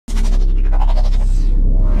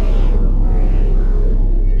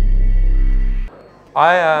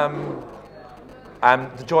I am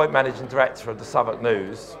the joint managing director of the Southwark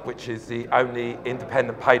News, which is the only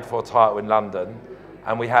independent paid-for title in London,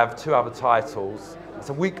 and we have two other titles.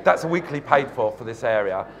 That's a weekly paid-for this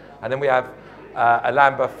area, and then we have a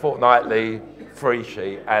Lambeth fortnightly free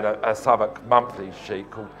sheet and a Southwark monthly sheet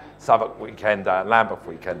called Southwark Weekender and Lambeth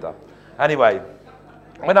Weekender. Anyway,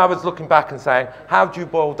 when I was looking back and saying, how do you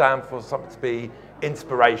boil down for something to be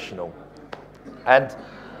inspirational? And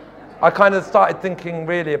I kind of started thinking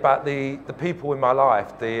really about the people in my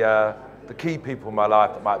life, the key people in my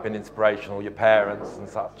life that might have been inspirational, your parents and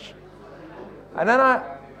such. And then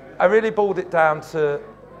I really boiled it down to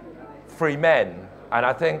three men. And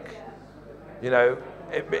I think, you know,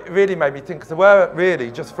 it really made me think, because there were really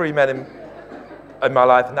just three men in my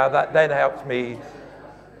life. Now that then helped me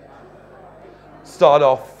start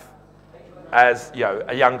off as, you know,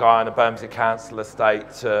 a young guy on a Bermondsey council estate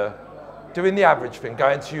to doing the average thing,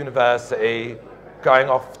 going to university, going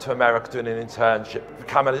off to America doing an internship,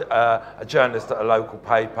 becoming a journalist at a local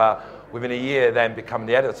paper, within a year then becoming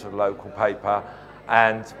the editor of the local paper,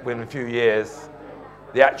 and within a few years,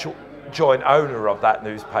 the actual joint owner of that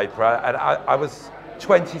newspaper. And I was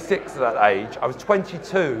 26 at that age. I was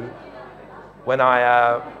 22 when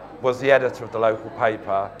I was the editor of the local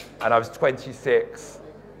paper, and I was 26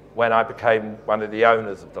 when I became one of the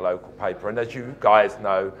owners of the local paper. And as you guys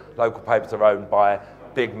know, local papers are owned by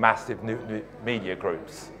big, massive new media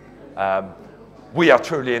groups. We are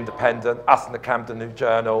truly independent, us and the Camden New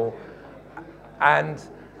Journal. And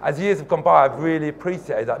as years have gone by, I've really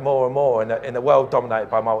appreciated that more and more in a world dominated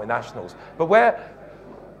by multinationals. But where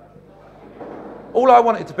all I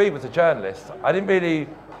wanted to be was a journalist. I didn't really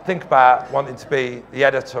think about wanting to be the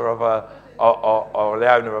editor of or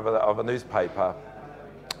the owner of a newspaper.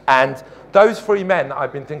 And those three men that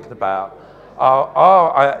I've been thinking about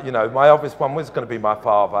are you know, my obvious one was going to be my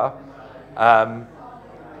father.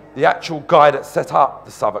 The actual guy that set up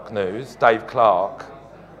the Southwark News, Dave Clark,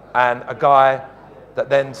 and a guy that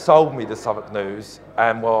then sold me the Southwark News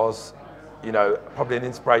and was, you know, probably an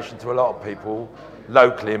inspiration to a lot of people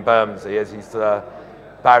locally in Bermondsey, as he's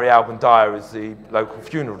Barry Alban Dyer is the local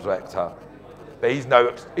funeral director. But he's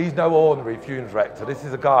no ordinary funeral director. This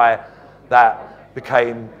is a guy that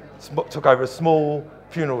took over a small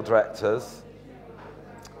funeral directors,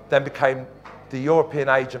 then became the European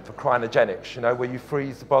agent for cryogenics, you know, where you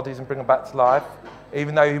freeze the bodies and bring them back to life.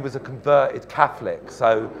 Even though he was a converted Catholic,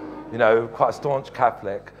 so, you know, quite a staunch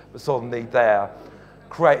Catholic, but saw the need there,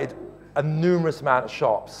 created a numerous amount of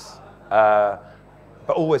shops,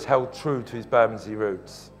 but always held true to his Bermondsey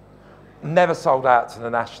roots. Never sold out to the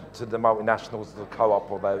multinationals, the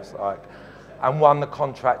co-op or those like, and won the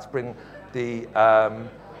contract to bring the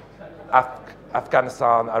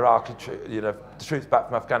Afghanistan, Iraqi, you know, the troops back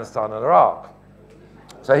from Afghanistan and Iraq.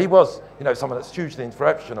 So he was, you know, someone that's hugely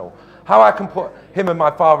inspirational. How I can put him and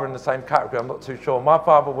my father in the same category, I'm not too sure. My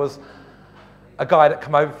father was a guy that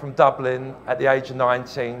came over from Dublin at the age of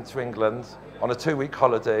 19 to England on a 2-week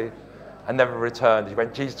holiday and never returned. He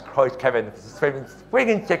went, Jesus Christ, Kevin, it was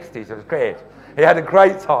swinging 60s, it was great. He had a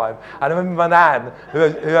great time. And I remember my nan, who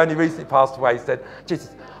only recently passed away, said,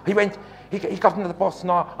 Jesus, he got into the bus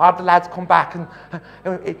and I had the lads come back and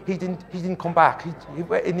he didn't come back.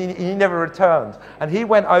 He never returned. And he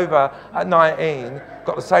went over at 19,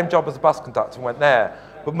 got the same job as a bus conductor and went there.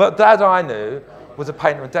 But my dad I knew was a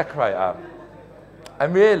painter and decorator.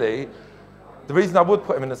 And really, the reason I would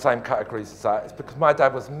put him in the same categories as that is because my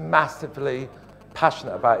dad was massively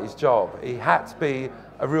passionate about his job. He had to be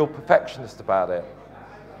a real perfectionist about it.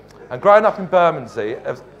 And growing up in Bermondsey,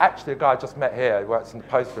 there was actually a guy I just met here who works in the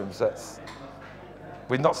post rooms that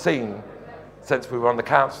we've not seen since we were on the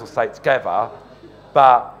council estate together.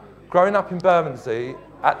 But growing up in Bermondsey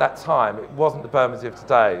at that time, it wasn't the Bermondsey of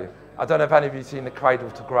today. I don't know if any of you have seen the Cradle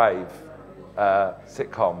to Grave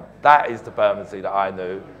sitcom. That is the Bermondsey that I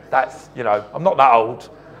knew. That's, you know, I'm not that old.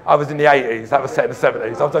 I was in the 80s, that was set in the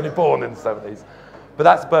 70s. I was only born in the 70s. But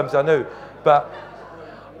that's the Bermondsey I knew. But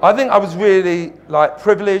I think I was really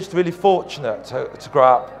privileged, really fortunate to grow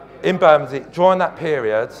up in Bermondsey during that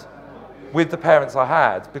period with the parents I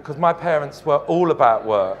had, because my parents were all about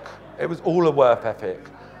work. It was all a work ethic.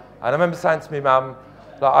 And I remember saying to me, Mum,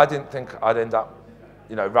 I didn't think I'd end up,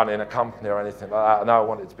 you know, running a company or anything like that. I know I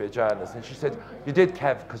wanted to be a journalist. And she said, you did,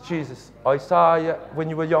 Kev, because Jesus, I saw you when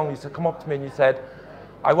you were young. You said, come up to me and you said,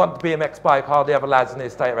 I want the BMX bike. All the other lads in the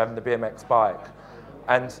estate are having the BMX bike.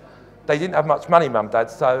 And they didn't have much money, Mum, Dad,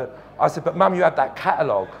 so I said, but Mum, you had that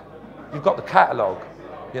catalogue. You've got the catalogue,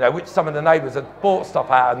 you know, which some of the neighbours had bought stuff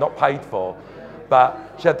out and not paid for.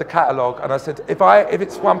 But she had the catalogue, and I said, if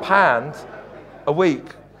it's £1 a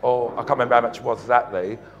week, or I can't remember how much it was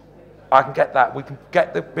exactly, I can get that. We can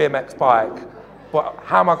get the BMX bike, but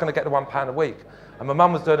how am I going to get the £1 a week? And my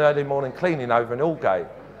mum was doing early morning cleaning over in Aldgate.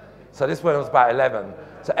 So this when I was about 11.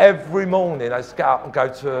 So every morning I used to get up and go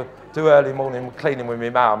to do early morning cleaning with my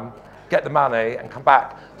mum, get the money and come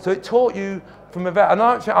back. So it taught you from a very, and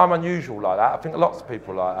I don't think I'm unusual like that. I think lots of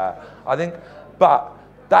people like that. I think, but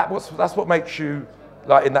that's what makes you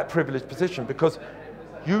like in that privileged position, because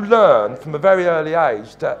you learn from a very early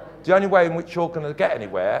age that the only way in which you're going to get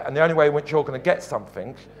anywhere and the only way in which you're going to get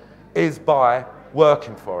something is by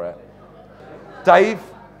working for it. Dave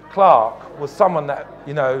Clark was someone that,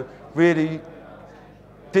 you know, really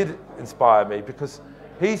did inspire me, because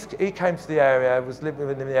he came to the area, was living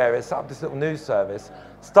in the area, set up this little news service,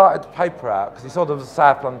 started the paper out, because he saw there was a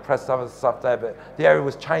South London Press, other stuff there, but the area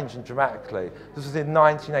was changing dramatically. This was in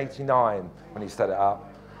 1989 when he set it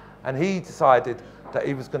up. And he decided that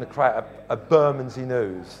he was going to create a Bermondsey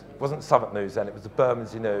News. It wasn't Southwark News then, it was the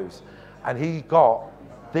Bermondsey News. And he got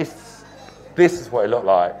this is what it looked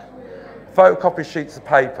like. Photocopy sheets of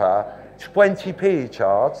paper, 20p he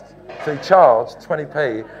charged. So he charged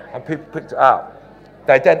 20p and people picked it up.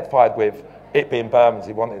 They identified with it being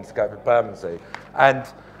Bermondsey, wanting to go to Bermondsey. And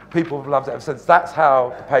people have loved it ever since. That's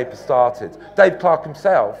how the paper started. Dave Clark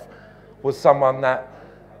himself was someone that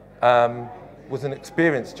was an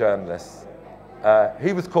experienced journalist.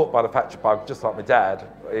 He was caught by the Thatcher bug, just like my dad.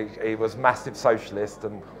 He was a massive socialist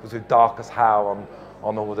and was with Darkest Howe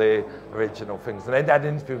on all the original things. And then had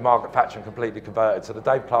an interview with Margaret Thatcher and completely converted. So the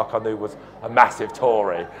Dave Clark I knew was a massive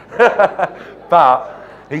Tory. But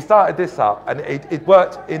he started this up, and he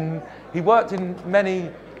worked in many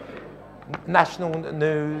national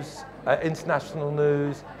news, international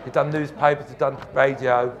news. He'd done newspapers, he'd done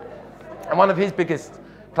radio. And one of his biggest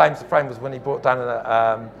claims to fame was when he brought down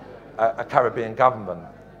a Caribbean government,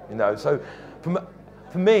 you know. So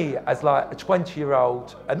for me, as like a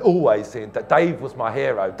 20-year-old, and always seeing that Dave was my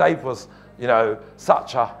hero. Dave was, you know,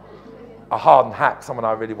 such a hardened hack, someone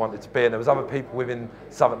I really wanted to be. And there was other people within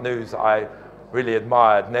Southwark News that I really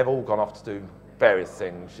admired, and they've all gone off to do various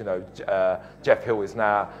things. You know, Jeff Hill is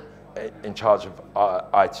now in charge of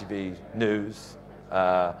ITV News.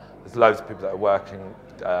 There's loads of people that are working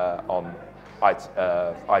on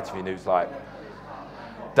ITV News, like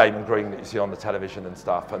Damon Green that you see on the television and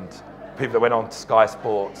stuff, and people that went on to Sky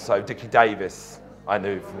Sports. So Dickie Davis I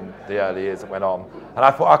knew from the early years that went on, and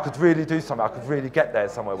I thought I could really do something, I could really get there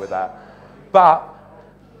somewhere with that. But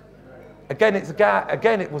again,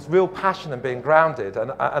 it was real passion and being grounded.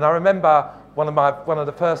 And I remember one of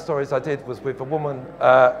the first stories I did was with a woman.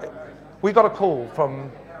 We got a call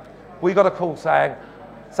saying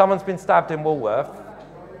someone's been stabbed in Woolworth.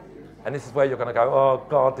 And this is where you're going to go, oh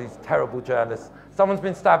God, these terrible journalists. Someone's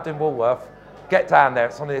been stabbed in Woolworth. Get down there.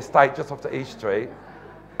 It's on the estate just off the East Street.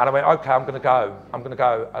 And I went, okay, I'm going to go. And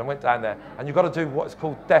I went down there. And you've got to do what's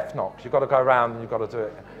called death knocks. You've got to go around and you've got to do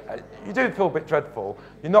it. You do feel a bit dreadful.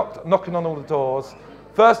 You're knocking on all the doors.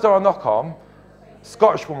 First door I knock on,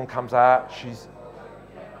 Scottish woman comes out. She's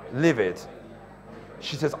livid.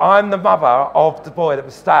 She says, I'm the mother of the boy that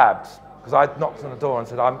was stabbed. Because I knocked on the door and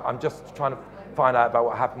said, I'm just trying to find out about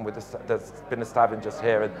what happened with there's been a stabbing just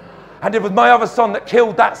here. And it was my other son that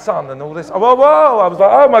killed that son and all this. Oh, whoa, whoa. I was like,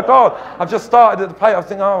 oh my God, I've just started at the plate. I was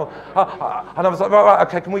thinking, and I was like, right,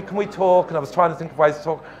 okay, can we talk? And I was trying to think of ways to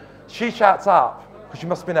talk. She shouts up, because she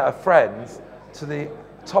must have been at her friend's, to the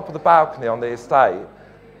top of the balcony on the estate.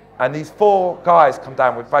 And these 4 guys come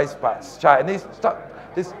down with baseball bats shouting.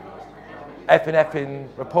 This effing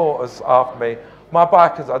reporters after me. My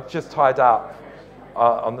bikers are just tied up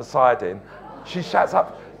on the siding. She shouts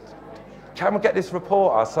up, can we get this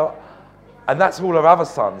reporter? And that's all her other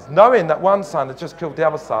sons. Knowing that one son had just killed the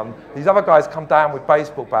other son, these other guys come down with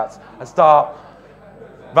baseball bats and start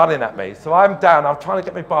running at me. So I'm down, I'm trying to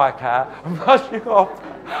get my bike out, I'm rushing off.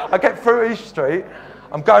 I get through East Street,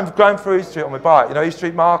 I'm going through East Street on my bike. You know, East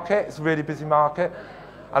Street Market, it's a really busy market.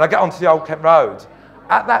 And I get onto the Old Kent Road.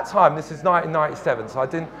 At that time, this is 1997, so I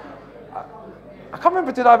can't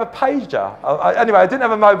remember, did I have a pager? Anyway, I didn't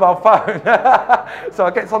have a mobile phone. So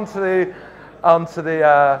I get onto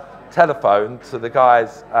the telephone to the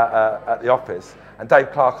guys at the office, and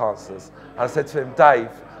Dave Clark answers. And I said to him, Dave,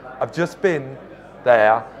 I've just been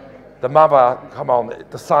there. The mother, come on,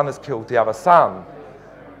 the son has killed the other son.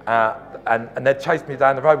 And they chased me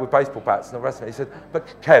down the road with baseball bats and the rest of it. He said, but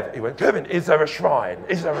Kev, he went, Kevin, is there a shrine?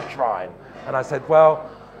 Is there a shrine? And I said, well,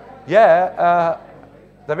 yeah,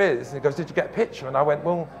 there is. And he goes, did you get a picture? And I went,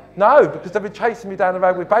 well, no, because they've been chasing me down the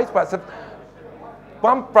road with baseball bats. I said,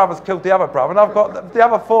 one brother's killed the other brother, and I've got the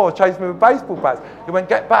other 4 chasing me with baseball bats. He went,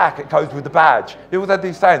 get back, it goes with the badge. He always had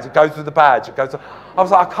these sayings, it goes with the badge. I was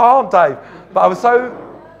like, I can't, Dave. But I was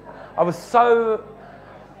I was so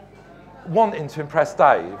wanting to impress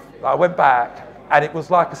Dave that I went back, and it was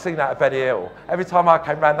like a scene out of Benny Hill. Every time I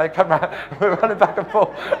came round, they came round, we were running back and forth.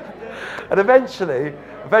 And eventually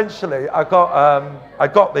I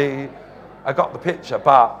got the picture,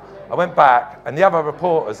 but I went back, and the other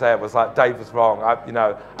reporters there was like, Dave was wrong, you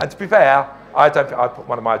know. And to be fair, I don't think I put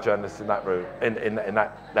one of my journalists in that room, in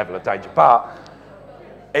that level of danger. But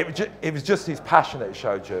it was just his passion that it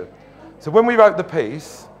showed you. So when we wrote the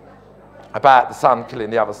piece about the son killing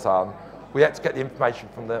the other son, we had to get the information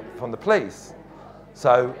from the police.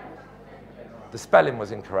 So the spelling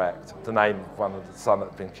was incorrect, the name of one of the son that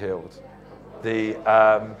had been killed.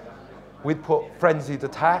 We'd put frenzied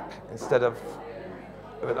attack instead of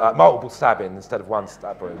multiple stabbing instead of one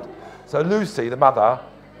stab wound. So Lucy, the mother,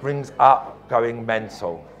 rings up going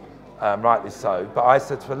mental, rightly so. But I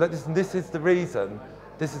said to her, look, listen, this is the reason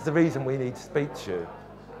we need to speak to you.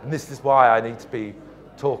 And this is why I need to be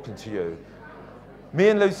talking to you. Me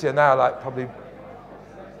and Lucy are now like probably,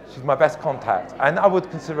 she's my best contact, and I would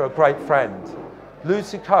consider her a great friend.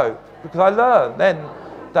 Lucy Cope, because I learned then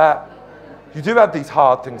that you do have these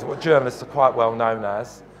hard things, what journalists are quite well known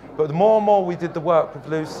as, but the more and more we did the work with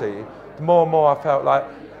Lucy, the more and more I felt like,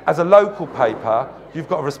 as a local paper, you've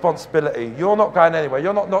got a responsibility. You're not going anywhere.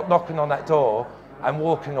 You're not knocking on that door and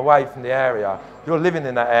walking away from the area. You're living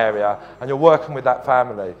in that area, and you're working with that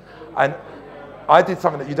family. And I did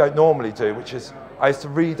something that you don't normally do, which is I used to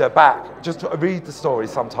read her back, just to read the story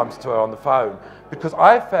sometimes to her on the phone, because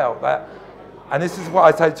I felt that, and this is what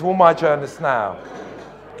I say to all my journalists now,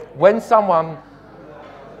 when someone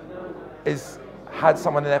had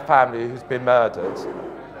someone in their family who's been murdered,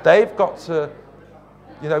 they've got to,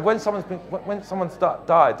 you know, when someone's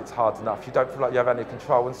died, it's hard enough. You don't feel like you have any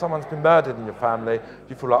control. When someone's been murdered in your family,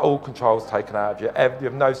 you feel like all control's taken out of you. You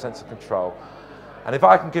have no sense of control. And if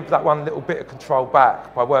I can give that one little bit of control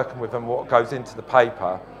back by working with them, what goes into the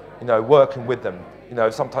paper, you know, working with them. You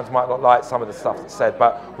know, sometimes you might not like some of the stuff that's said,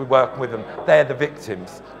 but we're working with them. They're the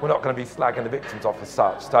victims. We're not going to be slagging the victims off as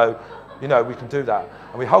such. So, you know, we can do that.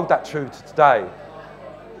 And we hold that true to today.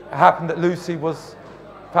 It happened that Lucy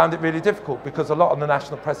found it really difficult because a lot of the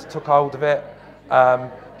national press took hold of it.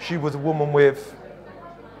 She was a woman with,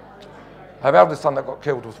 her eldest son that got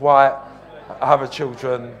killed was white. Her other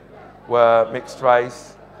children were mixed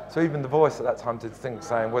race. So even The Voice at that time did things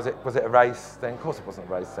saying, was it a race thing? Of course it wasn't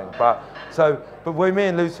a race thing. But me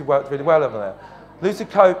and Lucy worked really well over there. Lucy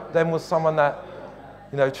Cope then was someone that,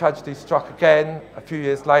 you know, tragedy struck again a few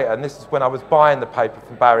years later, and this is when I was buying the paper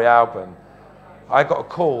from Barry Alban. I got a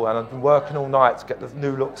call, and I'd been working all night to get the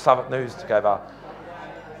New Look Southwark News together.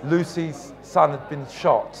 Lucy's son had been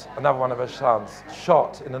shot, another one of her sons,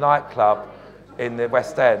 shot in a nightclub in the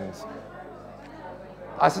West End.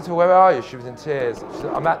 I said to her, where are you? She was in tears. She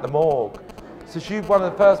said, I'm at the morgue. So one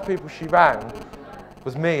of the first people she rang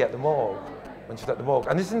was me at the morgue, when she was at the morgue.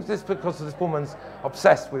 And this isn't just because this woman's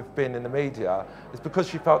obsessed with being in the media. It's because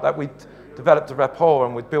she felt that we'd developed a rapport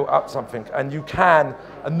and we'd built up something. And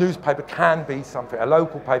a newspaper can be something, a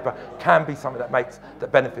local paper can be something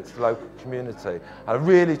that benefits the local community. And I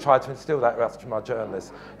really tried to instill that to my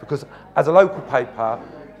journalists, because as a local paper,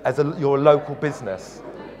 you're a local business.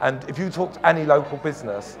 And if you talk to any local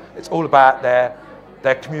business, it's all about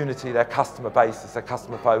their community, their customer basis, their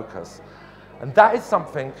customer focus. And that is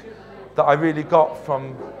something that I really got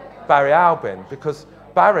from Barry Alban, because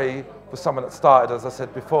Barry was someone that started, as I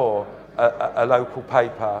said before, a local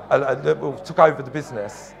paper, took over the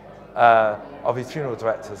business of his funeral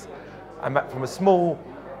directors, and from a small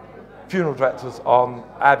funeral directors on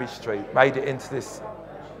Abbey Street, made it into this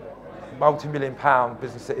multi-million-pound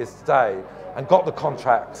business it is today, and got the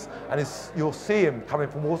contracts, and you'll see him coming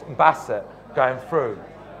from Walton Bassett, going through,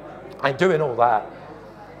 and doing all that.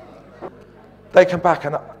 They came back,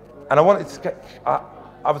 and I wanted to get,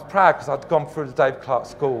 I was proud because I'd gone through the Dave Clark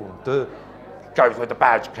School, goes with the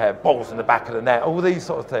badge care, balls in the back of the net, all these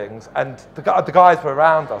sort of things, and the guys were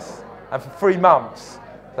around us, and for 3 months,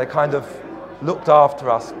 they kind of looked after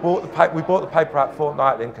us. We bought the paper out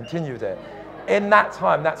fortnightly and continued it. In that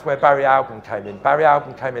time, that's where Barry Alban came in. Barry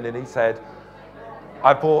Alban came in and he said,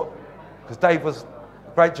 because Dave was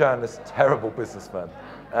a great journalist, terrible businessman.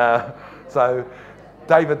 So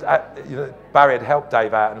Barry had helped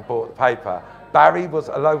Dave out and bought the paper. Barry was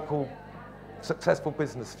a local, successful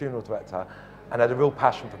business funeral director and had a real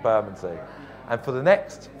passion for Bermondsey. And for the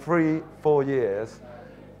next 3-4 years,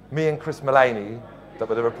 me and Chris Mullaney, that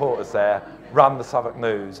were the reporters there, run the Southwark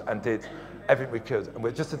News and did everything we could. And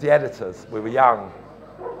we're just as the editors, we were young.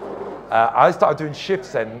 I started doing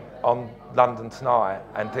shifts then on London Tonight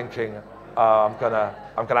and thinking, I'm gonna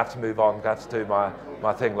have to move on, I'm gonna have to do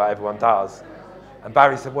my thing like everyone does. And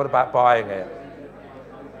Barry said, what about buying it?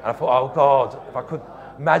 And I thought, oh God, if I could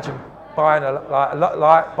imagine buying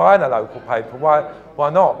buying a local paper, why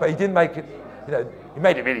not? But he didn't make it, you know, he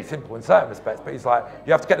made it really simple in certain respects, but he's like,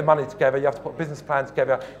 you have to get the money together, you have to put a business plan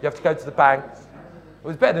together, you have to go to the banks. It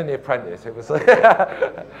was better than The Apprentice. It was, and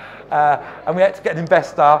we had to get an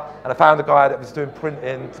investor, and I found a guy that was doing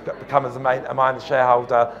printing to become a minor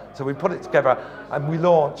shareholder. So we put it together, and we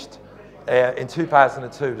launched in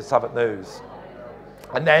 2002 the Southwark News.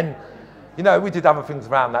 And then, you know, we did other things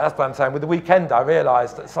around that. That's what I'm saying. With the Weekend, I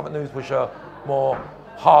realised that Southwark News was a more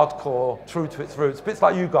hardcore, true to its roots. Bits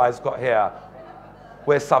like you guys got here.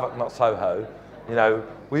 We're Southwark, not Soho. You know,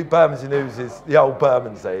 Bermondsey News is the old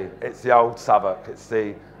Bermondsey. It's the old Southwark. It's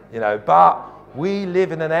the, you know, but we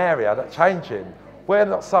live in an area that's changing. We're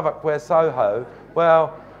not Southwark, we're Soho.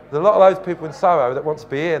 Well, there's a lot of those people in Soho that want to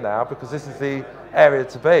be here now because this is the area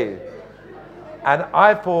to be. And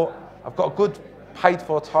I thought, I've got a good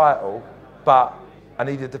paid-for title, but I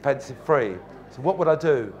need a defensive free. So what would I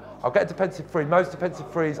do? I'll get a defensive free. Most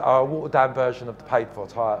defensive frees are a watered-down version of the paid-for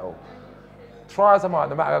title. Try as I might,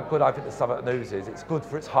 no matter how good I think the Southwark News is, it's good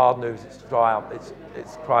for its hard news, it's crime, it's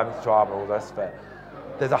drama, all the rest of it.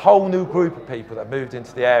 There's a whole new group of people that moved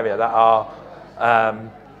into the area that are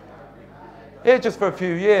here just for a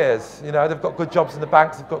few years. You know, they've got good jobs in the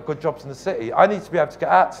banks, they've got good jobs in the city. I need to be able to get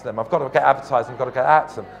out to them. I've got to get advertising, I've got to get out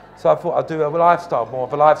to them. So I thought I'd do more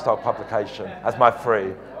of a lifestyle publication as my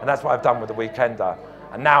free, and that's what I've done with The Weekender.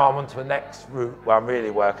 And now I'm on to the next route where I'm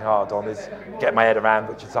really working hard on is get my head around,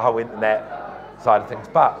 which is the whole internet side of things.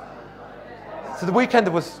 But so The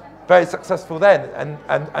Weekender was very successful then,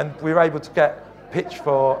 and we were able to get pitched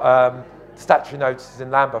for statutory notices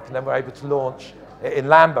in Lambeth, and then we were able to launch it in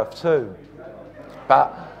Lambeth too.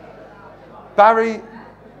 But Barry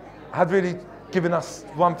had really given us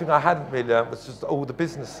one thing I hadn't really learned, was just all the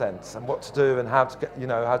business sense and what to do and how to get, you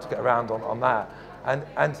know, how to get around on that.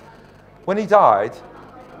 And when he died,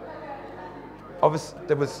 obviously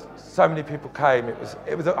there was so many people came.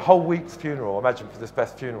 It was a whole week's funeral. Imagine for this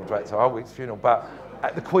best funeral director, a whole week's funeral. But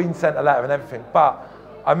the Queen sent a letter and everything. But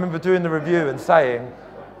I remember doing the review and saying,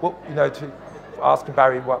 what, you know, to asking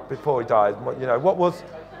Barry what before he died, what, you know, what was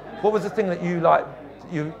the thing that you liked,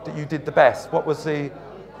 that you did the best? What was the,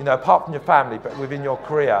 you know, apart from your family, but within your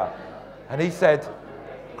career? And he said,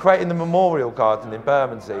 creating the memorial garden in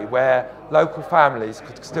Bermondsey where local families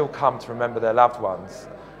could still come to remember their loved ones.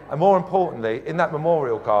 And more importantly, in that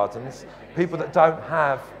memorial gardens, people that don't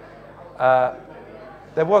have,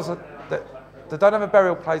 they don't have a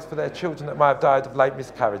burial place for their children that might have died of late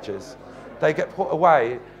miscarriages. They get put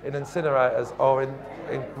away in incinerators or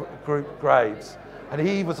in group graves. And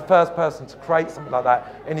he was the first person to create something like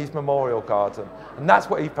that in his memorial garden. And that's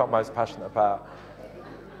what he felt most passionate about.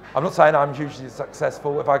 I'm not saying I'm hugely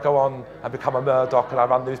successful. If I go on and become a Murdoch and I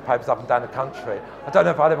run newspapers up and down the country, I don't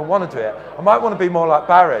know if I'd ever want to do it. I might want to be more like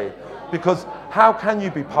Barry, because how can you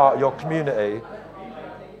be part of your community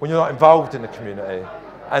when you're not involved in the community?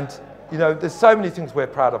 And you know, there's so many things we're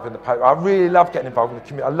proud of in the paper. I really love getting involved in the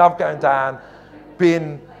community. I love going down,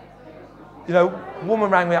 being, you know, a woman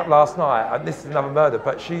rang me up last night, and this is another murder,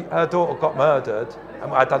 but her daughter got murdered,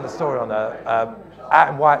 and I'd done the story on her, out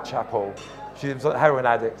in Whitechapel. She was a heroin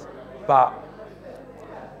addict, but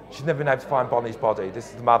she'd never been able to find Bonnie's body. This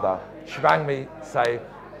is the mother. She rang me to say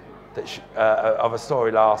that of a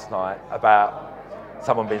story last night about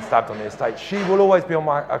someone being stabbed on the estate. She will always be on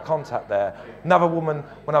my contact there. Another woman,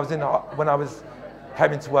 when I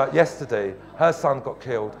came into work yesterday, her son got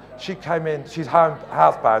killed. She came in, she's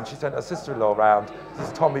housebound, she sent her sister-in-law around. This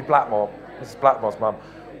is Tommy Blackmore, Mrs. Blackmore's mum,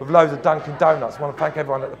 with loads of Dunkin' Donuts. I want to thank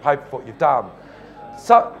everyone at the paper for what you've done.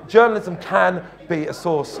 So journalism can be a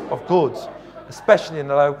source of goods, especially in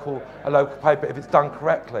a local paper if it's done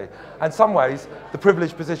correctly. And in some ways, the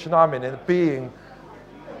privileged position I'm in being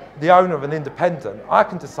the owner of an independent, I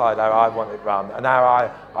can decide how I want it run and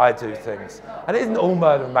how I do things. And it isn't all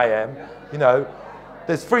murder and mayhem. You know,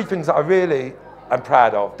 there's three things that I really am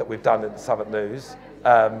proud of that we've done in the Southwark News.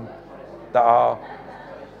 That are,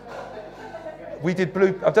 we did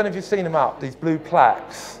blue, I don't know if you've seen them up, these blue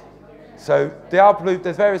plaques. So they are blue,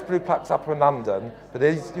 there's various blue plaques up in London, but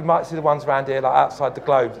you might see the ones around here, like outside the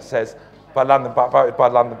Globe, that says, voted by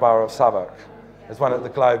London Borough of Southwark. There's one at the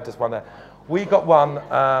Globe, there's one there. We got one,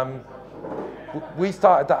 we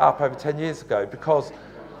started that up over 10 years ago because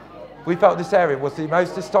we felt this area was the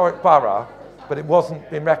most historic borough, but it wasn't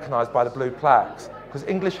being recognised by the blue plaques. Because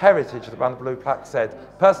English Heritage that ran the blue plaque said,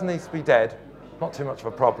 person needs to be dead, not too much of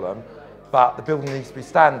a problem, but the building needs to be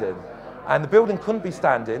standing. And the building couldn't be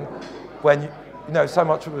standing when, you know, so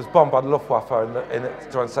much of it was bombed by the Luftwaffe during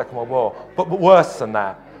the Second World War. But worse than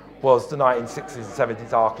that, was the 1960s and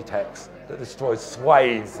 70s architects that destroyed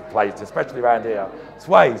swathes of places, especially around here.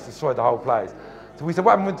 Swathes destroyed the whole place. So we said,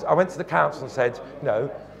 well, I went to the council and said, you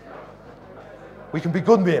know, we can be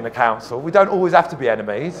good being a council. We don't always have to be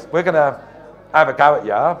enemies. We're going to have a go at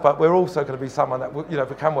you, but we're also going to be someone that, you know, if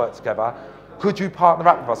we can work together. Could you partner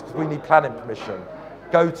up with us, because we need planning permission?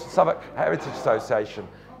 Go to Southwark Heritage Association,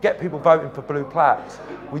 get people voting for blue plaques.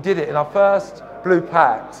 We did it in our first blue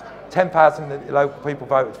plaques, 10,000 local people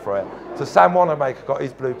voted for it. So Sam Wanamaker got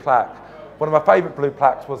his blue plaque. One of my favourite blue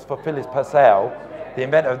plaques was for Phyllis Purcell, the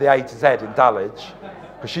inventor of the A to Z in Dulwich,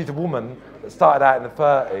 because she's a woman that started out in the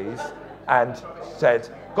 30s and said,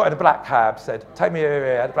 got in a black cab, said, take me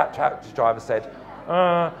here. The black taxi driver said,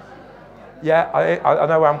 yeah, I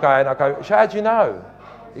know where I'm going. I go, how do you know?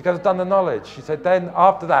 He goes, I've done the knowledge. She said, then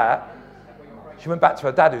after that, she went back to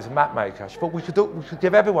her dad, who's a map maker. She thought we could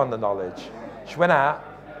give everyone the knowledge. She went out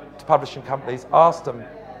to publishing companies, asked them,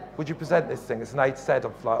 would you present this thing? It's an A to Z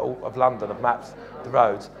of, like, of London, of maps, the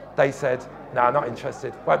roads. They said, no, not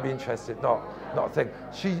interested, won't be interested, not a thing.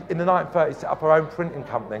 She, in the 1930s, set up her own printing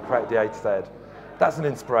company and created the A to Z. That's an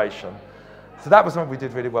inspiration. So that was something we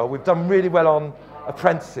did really well. We've done really well on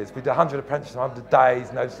apprentices. We did 100 apprentices, 100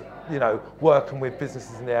 days, you know, working with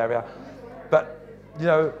businesses in the area. But, you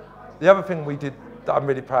know, the other thing we did that I'm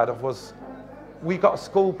really proud of was we got a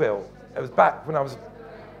school built. It was back when I was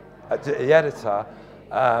the editor,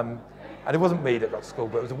 and it wasn't me that got school,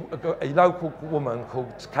 but it was a local woman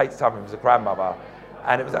called Kate Summer, who was a grandmother.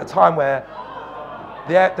 And it was at a time where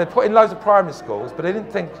they put in loads of primary schools, but they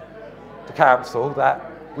didn't think, the council,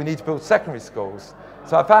 that we need to build secondary schools.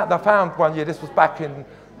 So I found one year, this was back in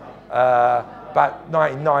about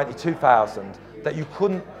 1990, 2000, that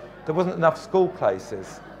there wasn't enough school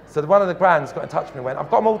places. So one of the grands got in touch with me and went, I've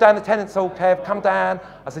got them all down the tenants hall, Kev, come down.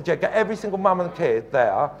 I said, yeah, get every single mum and kid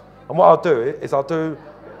there. And what I'll do is I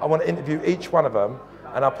want to interview each one of them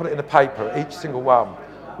and I'll put it in the paper, each single one.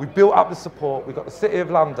 We built up the support. We've got the City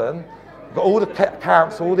of London, we've got all the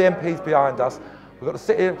council, all the MPs behind us. We've got the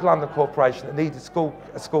City of London Corporation that needed a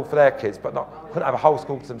school for their kids, but couldn't have a whole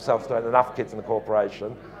school to themselves, so there weren't enough kids in the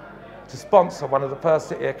corporation, to sponsor one of the first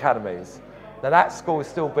city academies. Now that school is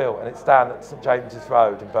still built and it's down at St James's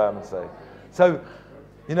Road in Bermondsey. So,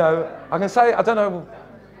 you know, I can say, I don't know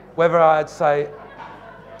whether I'd say,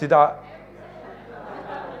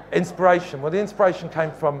 inspiration. Well, the inspiration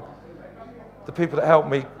came from the people that helped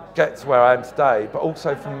me get to where I am today, but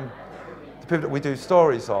also from the people that we do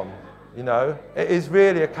stories on. You know, it is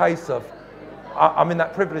really a case of, I'm in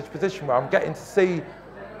that privileged position where I'm getting to see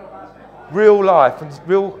real life and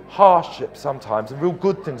real hardship sometimes, and real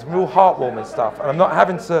good things, and real heartwarming stuff, and I'm not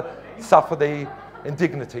having to suffer the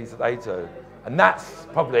indignities that they do. And that's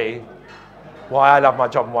probably why I love my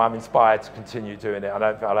job and why I'm inspired to continue doing it. I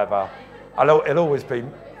don't think it'll always be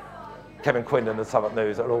Kevin Quinn and the Southwark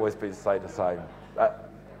News, it'll always be the same.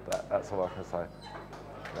 That's all I can say.